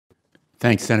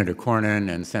Thanks, Senator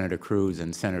Cornyn and Senator Cruz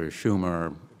and Senator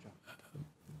Schumer,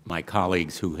 my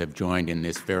colleagues who have joined in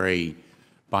this very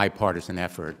bipartisan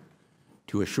effort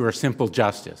to assure simple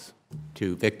justice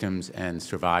to victims and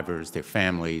survivors, their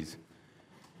families,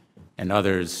 and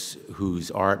others whose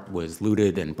art was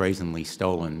looted and brazenly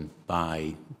stolen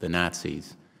by the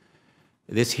Nazis.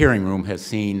 This hearing room has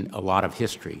seen a lot of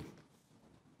history.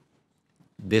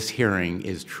 This hearing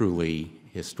is truly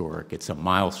historic. It's a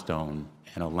milestone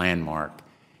and a landmark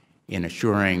in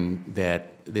assuring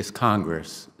that this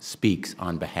Congress speaks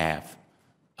on behalf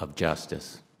of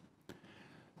justice.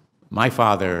 My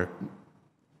father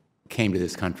came to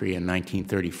this country in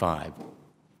 1935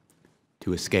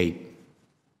 to escape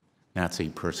Nazi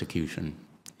persecution.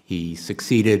 He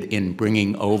succeeded in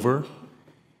bringing over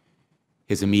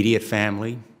his immediate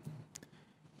family.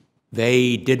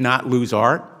 They did not lose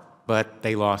art, but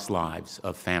they lost lives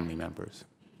of family members.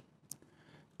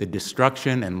 The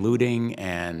destruction and looting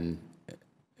and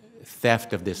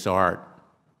theft of this art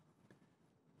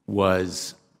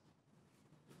was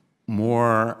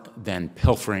more than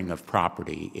pilfering of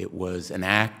property. It was an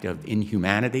act of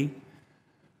inhumanity,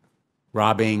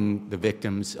 robbing the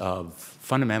victims of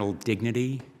fundamental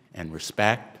dignity and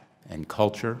respect and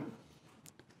culture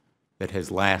that has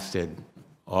lasted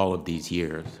all of these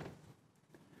years.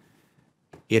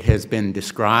 It has been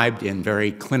described in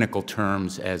very clinical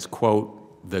terms as, quote,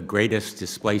 the greatest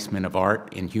displacement of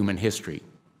art in human history,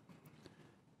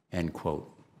 end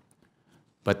quote.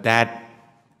 But that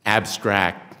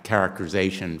abstract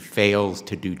characterization fails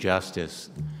to do justice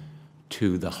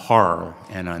to the horror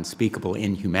and unspeakable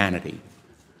inhumanity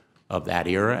of that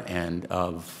era and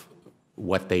of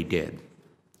what they did.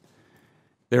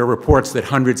 There are reports that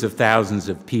hundreds of thousands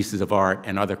of pieces of art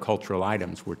and other cultural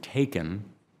items were taken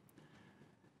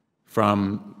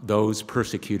from those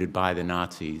persecuted by the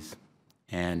Nazis,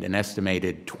 and an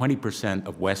estimated 20%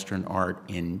 of Western art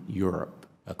in Europe,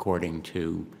 according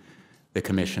to the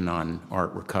Commission on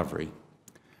Art Recovery.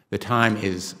 The time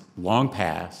is long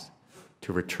past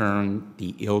to return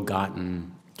the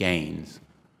ill-gotten gains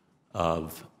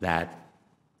of that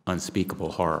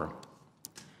unspeakable horror.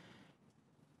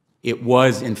 It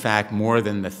was, in fact, more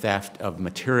than the theft of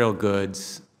material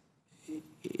goods.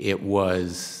 It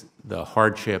was the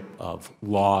hardship of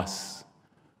loss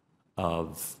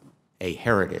of a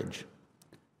heritage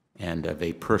and of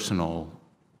a personal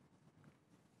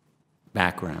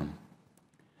background.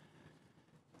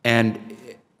 And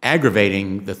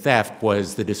aggravating the theft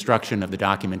was the destruction of the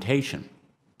documentation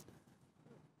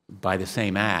by the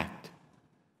same act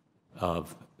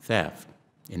of theft.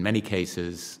 In many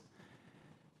cases,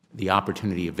 the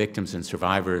opportunity of victims and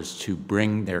survivors to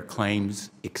bring their claims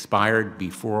expired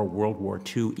before World War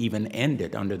II even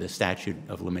ended under the statute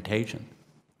of limitations.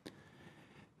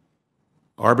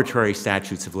 Arbitrary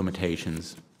statutes of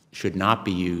limitations should not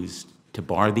be used to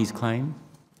bar these claims.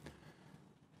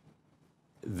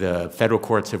 The federal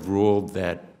courts have ruled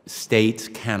that states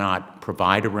cannot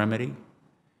provide a remedy,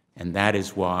 and that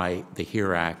is why the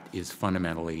HERE Act is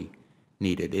fundamentally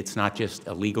needed. It's not just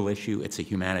a legal issue, it's a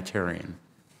humanitarian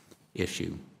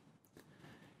issue.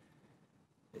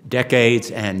 Decades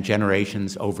and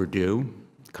generations overdue,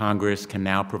 Congress can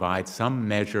now provide some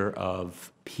measure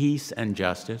of peace and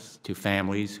justice to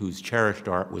families whose cherished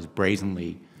art was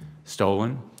brazenly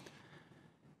stolen,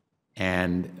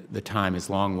 and the time is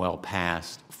long well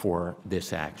past for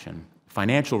this action.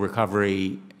 Financial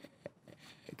recovery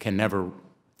can never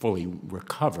fully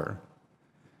recover.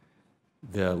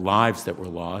 The lives that were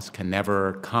lost can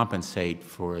never compensate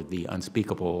for the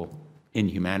unspeakable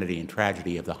inhumanity and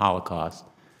tragedy of the Holocaust,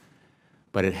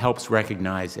 but it helps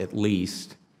recognize at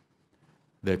least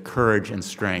the courage and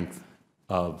strength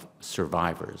of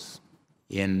survivors.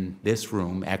 In this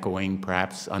room, echoing,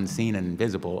 perhaps unseen and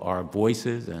invisible, are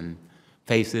voices and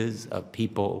faces of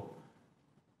people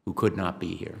who could not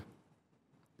be here.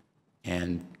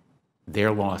 And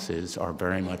their losses are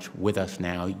very much with us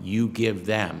now. You give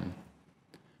them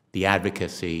the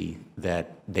advocacy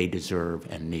that they deserve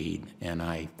and need. And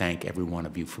I thank every one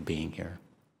of you for being here.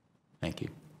 Thank you.